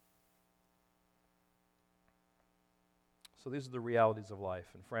 So these are the realities of life.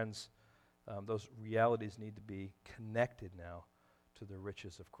 And friends, those realities need to be connected now to the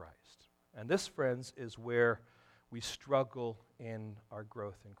riches of Christ. And this, friends, is where we struggle in our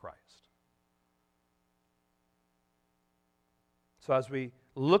growth in Christ. So as we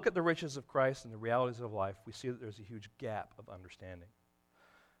look at the riches of Christ and the realities of life, we see that there's a huge gap of understanding.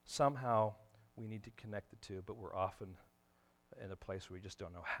 Somehow we need to connect the two, but we're often in a place where we just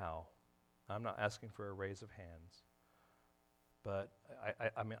don't know how. I'm not asking for a raise of hands, but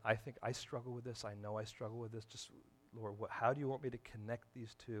I think I struggle with this. I know I struggle with this. Just, Lord, how do you want me to connect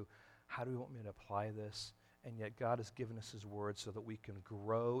these two? How do you want me to apply this? And yet God has given us His Word so that we can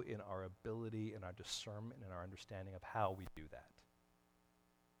grow in our ability and our discernment and our understanding of how we do that.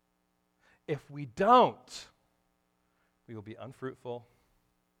 If we don't, we will be unfruitful,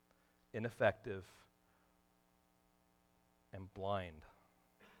 ineffective, and blind.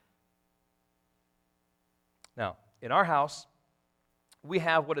 Now, in our house, we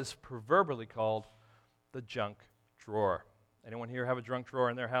have what is proverbially called the junk drawer. Anyone here have a junk drawer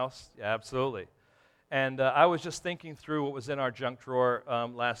in their house? Yeah, absolutely. And I was just thinking through what was in our junk drawer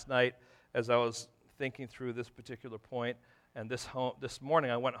last night as I was thinking through this particular point. And this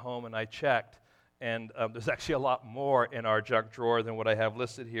morning I went home and I checked, and there's actually a lot more in our junk drawer than what I have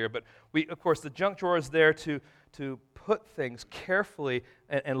listed here. But of course, the junk drawer is there to put things carefully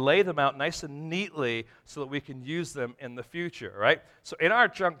and lay them out nice and neatly so that we can use them in the future, right? So in our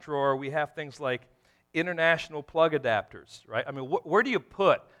junk drawer, we have things like international plug adapters, right? I mean, where do you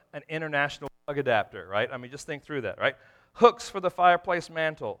put an international plug adapter, right? I mean, just think through that, right? Hooks for the fireplace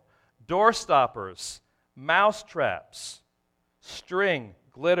mantle, door stoppers, mouse traps, string,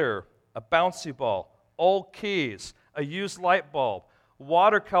 glitter, a bouncy ball, old keys, a used light bulb,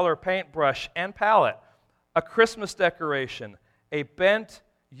 watercolor paintbrush and palette, a Christmas decoration, a bent,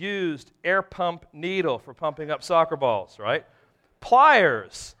 used air pump needle for pumping up soccer balls, right?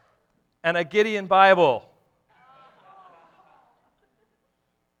 Pliers, and a Gideon Bible.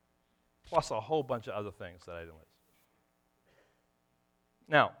 Plus a whole bunch of other things that I didn't list.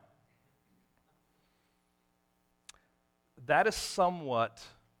 Now, that is somewhat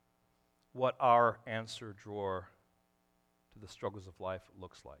what our answer drawer to the struggles of life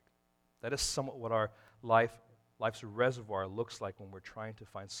looks like. That is somewhat what our life's reservoir looks like when we're trying to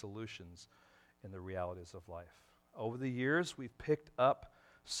find solutions in the realities of life. Over the years, we've picked up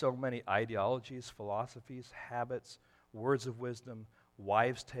so many ideologies, philosophies, habits, words of wisdom,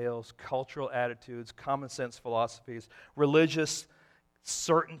 wives' tales, cultural attitudes, common sense philosophies, religious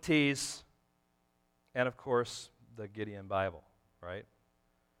certainties, and of course, the Gideon Bible, right?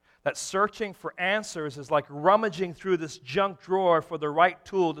 That searching for answers is like rummaging through this junk drawer for the right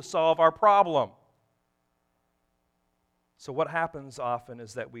tool to solve our problem. So what happens often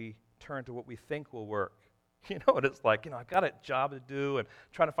is that we turn to what we think will work. You know what it's like, I've got a job to do and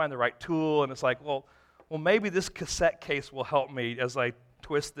trying to find the right tool, and it's like, well, maybe this cassette case will help me as I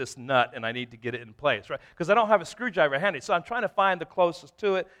twist this nut and I need to get it in place, right? Because I don't have a screwdriver handy, so I'm trying to find the closest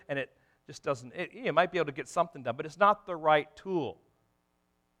to it, and it just doesn't, you might be able to get something done, but it's not the right tool.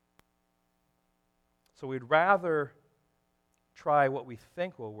 So we'd rather try what we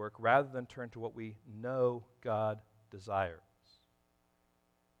think will work rather than turn to what we know God desires.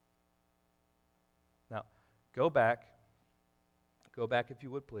 Now, go back if you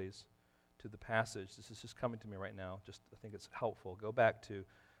would please, to the passage. This is just coming to me right now. I think it's helpful. Go back to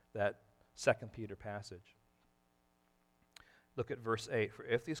that 2 Peter passage. Look at verse 8. For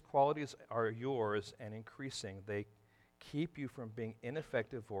if these qualities are yours and increasing, they keep you from being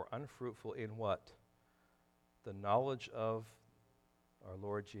ineffective or unfruitful in what? The knowledge of our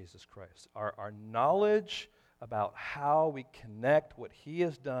Lord Jesus Christ. Our knowledge about how we connect what He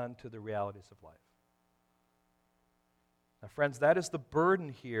has done to the realities of life. Now, friends, that is the burden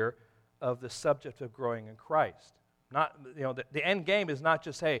here of the subject of growing in Christ. Not, the end game is not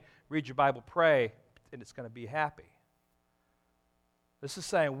just, hey, read your Bible, pray, and it's going to be happy. This is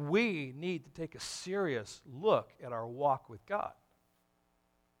saying we need to take a serious look at our walk with God.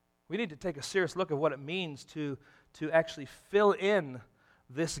 We need to take a serious look at what it means to actually fill in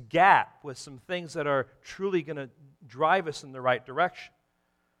this gap with some things that are truly going to drive us in the right direction.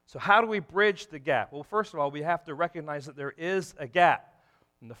 So how do we bridge the gap? Well, first of all, we have to recognize that there is a gap.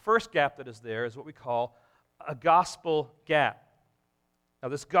 And the first gap that is there is what we call a gospel gap. Now,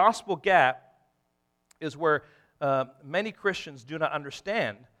 this gospel gap is where many Christians do not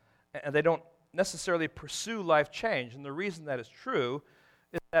understand, and they don't necessarily pursue life change. And the reason that is true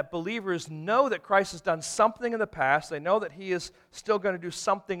is that believers know that Christ has done something in the past. They know that he is still going to do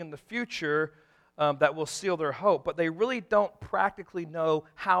something in the future that will seal their hope, but they really don't practically know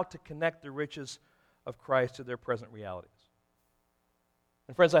how to connect the riches of Christ to their present realities.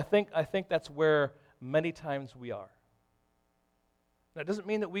 And friends, I think that's where many times we are. That doesn't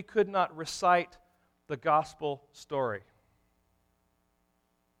mean that we could not recite the gospel story.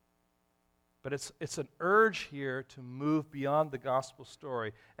 But it's an urge here to move beyond the gospel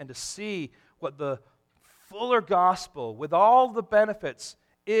story and to see what the fuller gospel, with all the benefits,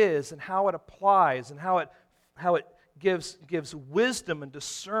 is and how it applies and how it gives wisdom and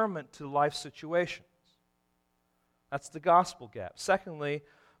discernment to life situations. That's the gospel gap. Secondly,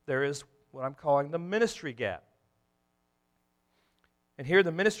 there is what I'm calling the ministry gap. And here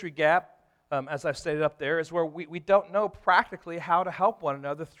the ministry gap, as I've stated up there, is where we don't know practically how to help one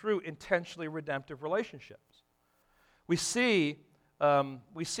another through intentionally redemptive relationships. We see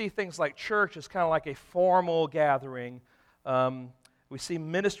things like church as kind of like a formal gathering. We see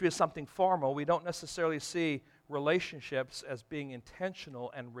ministry as something formal. We don't necessarily see relationships as being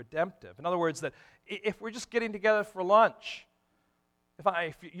intentional and redemptive. In other words, that if we're just getting together for lunch,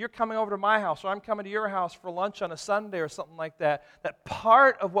 if you're coming over to my house or I'm coming to your house for lunch on a Sunday or something like that, that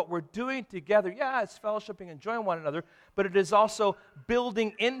part of what we're doing together, yeah, it's fellowshipping, enjoying one another, but it is also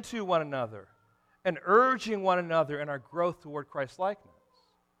building into one another and urging one another in our growth toward Christ-likeness.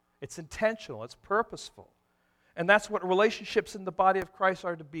 It's intentional, it's purposeful. And that's what relationships in the body of Christ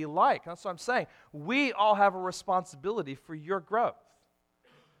are to be like. That's what I'm saying. We all have a responsibility for your growth.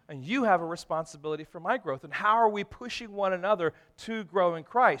 And you have a responsibility for my growth. And how are we pushing one another to grow in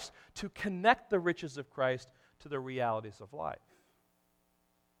Christ, to connect the riches of Christ to the realities of life?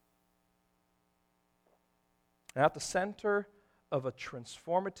 And at the center of a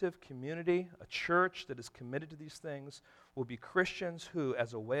transformative community, a church that is committed to these things, will be Christians who,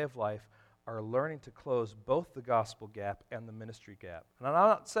 as a way of life, are learning to close both the gospel gap and the ministry gap. And I'm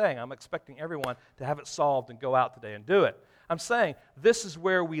not saying I'm expecting everyone to have it solved and go out today and do it. I'm saying this is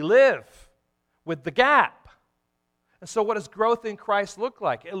where we live, with the gap. And so what does growth in Christ look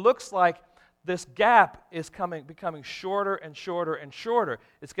like? It looks like this gap is becoming shorter and shorter and shorter.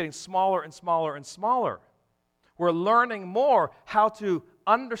 It's getting smaller and smaller and smaller. We're learning more how to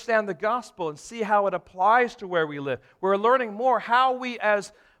understand the gospel and see how it applies to where we live. We're learning more how we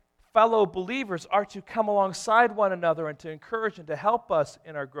as fellow believers are to come alongside one another and to encourage and to help us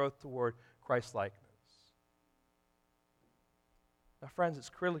in our growth toward Christ-likeness. Now, friends, it's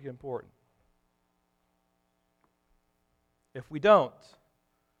critically important. If we don't,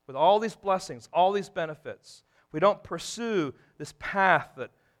 with all these blessings, all these benefits, we don't pursue this path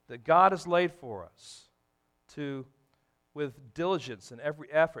that God has laid for us with diligence and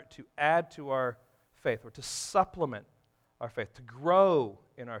every effort to add to our faith or to supplement our faith, to grow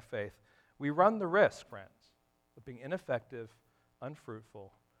in our faith, we run the risk, friends, of being ineffective,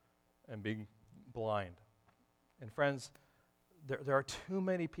 unfruitful, and being blind. And friends, there are too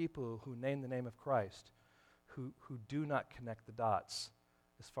many people who name the name of Christ who do not connect the dots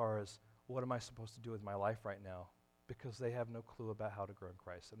as far as what am I supposed to do with my life right now, because they have no clue about how to grow in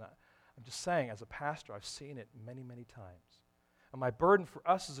Christ. And I'm just saying, as a pastor, I've seen it many, many times. And my burden for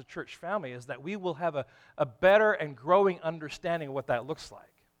us as a church family is that we will have a better and growing understanding of what that looks like.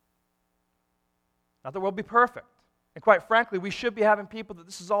 Not that we'll be perfect. And quite frankly, we should be having people that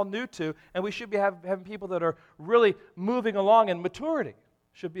this is all new to, and we should be having people that are really moving along in maturity.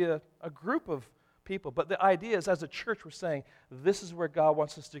 Should be a group of people. But the idea is, as a church, we're saying, this is where God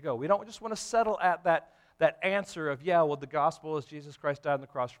wants us to go. We don't just want to settle at that answer of, yeah, well, the gospel is Jesus Christ died on the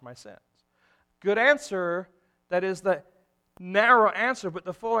cross for my sins. Good answer, that is the narrow answer, but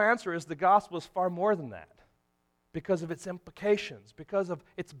the full answer is the gospel is far more than that, because of its implications, because of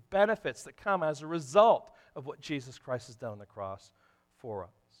its benefits that come as a result of what Jesus Christ has done on the cross for us.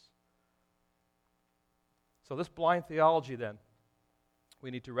 So this blind theology, then, we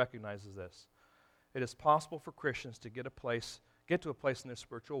need to recognize is this. It is possible for Christians to get to a place in their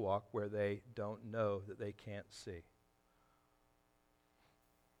spiritual walk where they don't know that they can't see.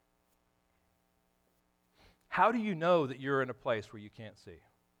 How do you know that you're in a place where you can't see?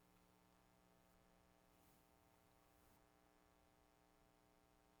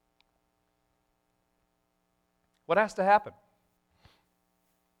 What has to happen?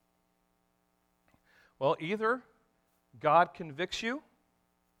 Well, either God convicts you,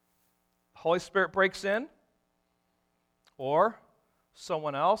 the Holy Spirit breaks in, or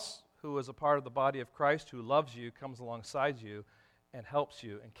someone else who is a part of the body of Christ who loves you comes alongside you and helps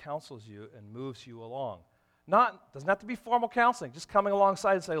you and counsels you and moves you along. Doesn't have to be formal counseling, just coming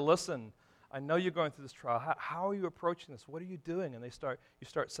alongside and say, listen, I know you're going through this trial. How are you approaching this? What are you doing? And you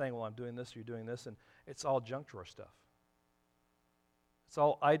start saying, well, I'm doing this, or you're doing this, and it's all junk drawer stuff. It's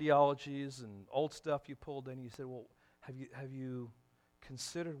all ideologies and old stuff you pulled in. You said, well, have you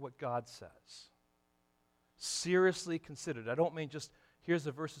considered what God says? Seriously considered. I don't mean just, here's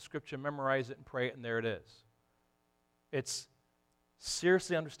a verse of Scripture, memorize it and pray it, and there it is. It's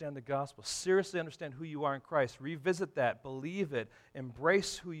seriously understand the gospel, seriously understand who you are in Christ, revisit that, believe it,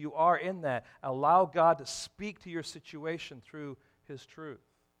 embrace who you are in that, allow God to speak to your situation through His truth.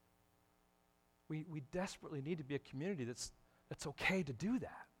 We desperately need to be a community that's okay to do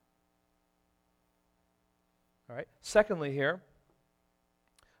that. All right. Secondly here,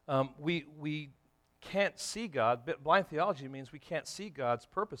 we can't see God. Blind theology means we can't see God's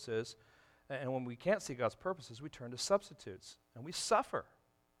purposes. And when we can't see God's purposes, we turn to substitutes, and we suffer.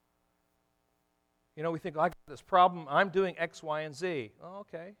 We think, I got this problem, I'm doing X, Y, and Z. Oh,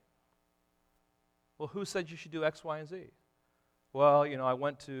 okay. Well, who said you should do X, Y, and Z? Well, I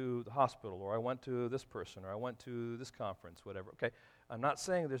went to the hospital, or I went to this person, or I went to this conference, whatever. Okay, I'm not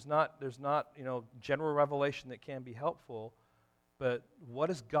saying there's not general revelation that can be helpful, but what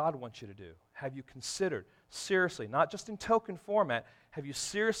does God want you to do? Have you considered, seriously, not just in token format, have you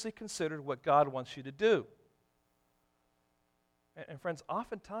seriously considered what God wants you to do? And friends,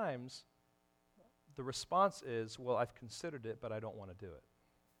 oftentimes, the response is, well, I've considered it, but I don't want to do it.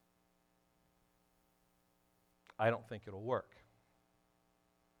 I don't think it'll work.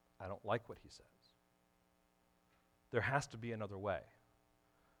 I don't like what he says. There has to be another way.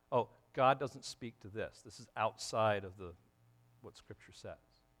 Oh, God doesn't speak to this. This is outside of what Scripture says.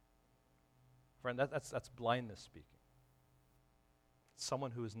 Friend, that's blindness speaking. It's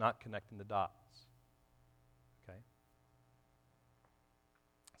someone who is not connecting the dots. Okay?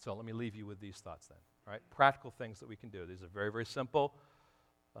 So let me leave you with these thoughts then. All right? Practical things that we can do. These are very, very simple.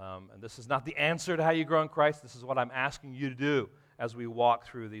 And this is not the answer to how you grow in Christ. This is what I'm asking you to do as we walk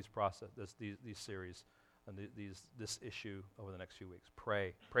through these series and this issue over the next few weeks.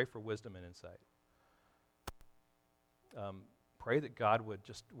 Pray for wisdom and insight. Pray that God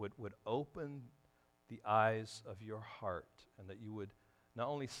would open the eyes of your heart, and that you would not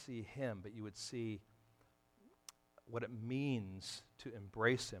only see Him, but you would see what it means to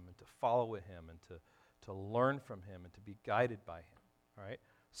embrace Him and to follow Him and to learn from Him and to be guided by Him. All right.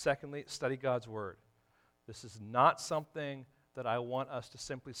 Secondly, study God's Word. This is not something that I want us to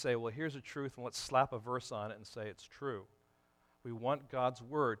simply say, well, here's a truth, and let's slap a verse on it and say it's true. We want God's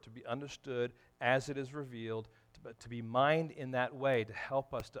Word to be understood as it is revealed, to be mined in that way to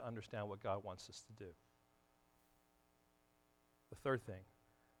help us to understand what God wants us to do. The third thing,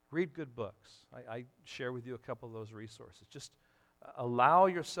 read good books. I share with you a couple of those resources. Just allow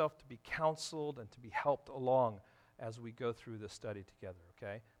yourself to be counseled and to be helped along as we go through this study together,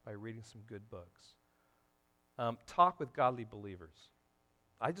 okay, by reading some good books. Talk with godly believers.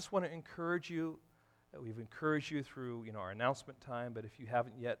 I just want to encourage you. We've encouraged you through our announcement time, but if you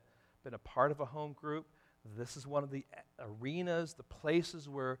haven't yet been a part of a home group, this is one of the arenas, the places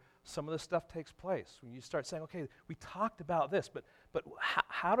where some of this stuff takes place. When you start saying, okay, we talked about this, but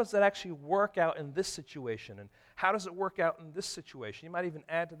how does that actually work out in this situation? And how does it work out in this situation? You might even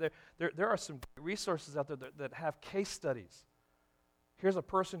add to there are some resources out there that have case studies. Here's a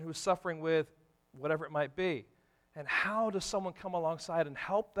person who's suffering with whatever it might be. And how does someone come alongside and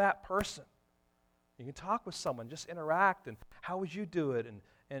help that person? You can talk with someone, just interact, and how would you do it?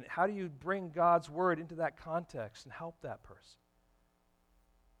 And how do you bring God's Word into that context and help that person?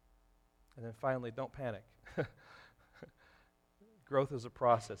 And then finally, don't panic. Growth is a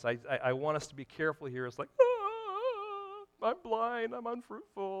process. I want us to be careful here. It's like, I'm blind, I'm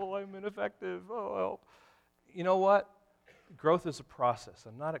unfruitful, I'm ineffective, oh, help. You know what? Growth is a process.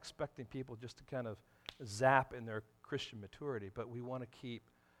 I'm not expecting people just to kind of zap in their Christian maturity, but we want to keep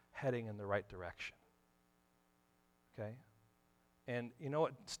heading in the right direction. Okay? And you know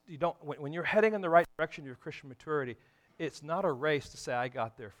what? When you're heading in the right direction of your Christian maturity, it's not a race to say, I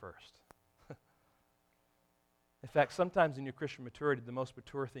got there first. In fact, sometimes in your Christian maturity, the most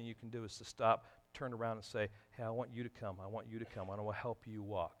mature thing you can do is to stop, turn around and say, hey, I want you to come. I want you to come. I want to help you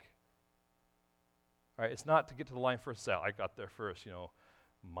walk. All right, it's not to get to the line first and say, I got there first.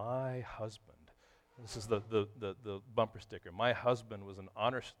 My husband. This is the bumper sticker. My husband was an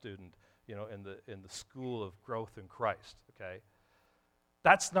honor student, in the school of growth in Christ, okay?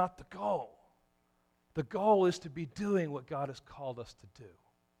 That's not the goal. The goal is to be doing what God has called us to do.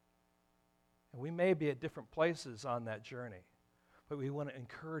 And we may be at different places on that journey, but we want to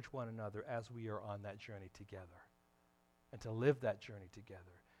encourage one another as we are on that journey together. and to live that journey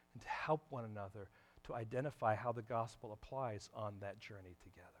together and to help one another to identify how the gospel applies on that journey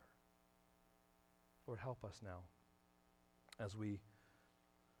together. Lord, help us now as we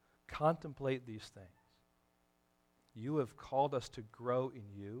contemplate these things. You have called us to grow in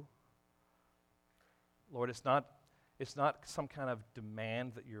you. Lord, it's not some kind of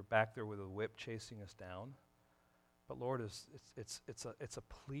demand that you're back there with a whip chasing us down. But Lord, it's a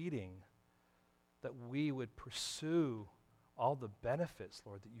pleading that we would pursue all the benefits,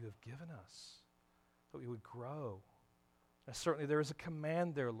 Lord, that you have given us, that we would grow. And certainly there is a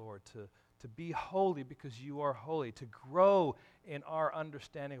command there, Lord, to be holy because you are holy, to grow in our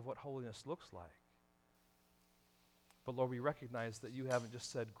understanding of what holiness looks like. But Lord, we recognize that you haven't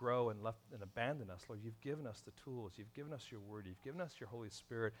just said grow and left and abandon us. Lord, you've given us the tools. You've given us your word. You've given us your Holy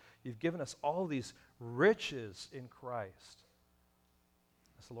Spirit. You've given us all these riches in Christ.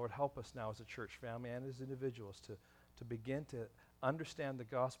 So Lord, help us now as a church family and as individuals to begin to understand the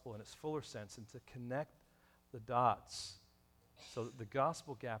gospel in its fuller sense and to connect the dots so that the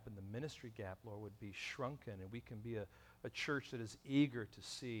gospel gap and the ministry gap, Lord, would be shrunken and we can be a church that is eager to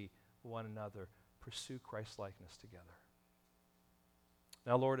see one another pursue Christ-likeness together.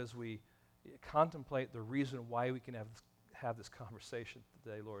 Now, Lord, as we contemplate the reason why we can have this conversation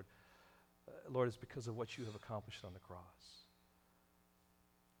today, Lord, is because of what you have accomplished on the cross.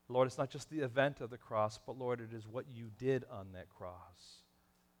 Lord, it's not just the event of the cross, but Lord, it is what you did on that cross.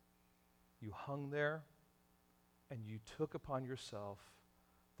 You hung there and you took upon yourself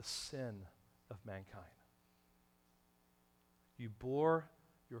the sin of mankind. You bore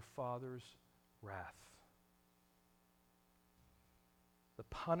your Father's wrath. The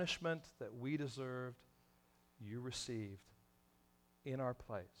punishment that we deserved, you received in our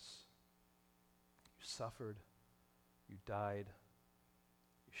place. You suffered, you died,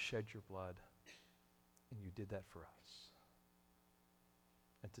 you shed your blood, and you did that for us.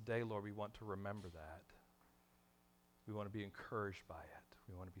 And today, Lord, we want to remember that. We want to be encouraged by it.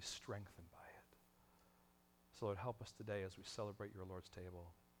 We want to be strengthened by it. So, Lord, help us today as we celebrate your Lord's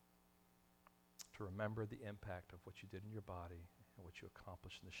table to remember the impact of what you did in your body and what you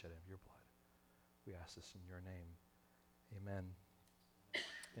accomplished in the shedding of your blood. We ask this in your name. Amen.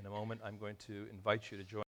 In a moment, I'm going to invite you to join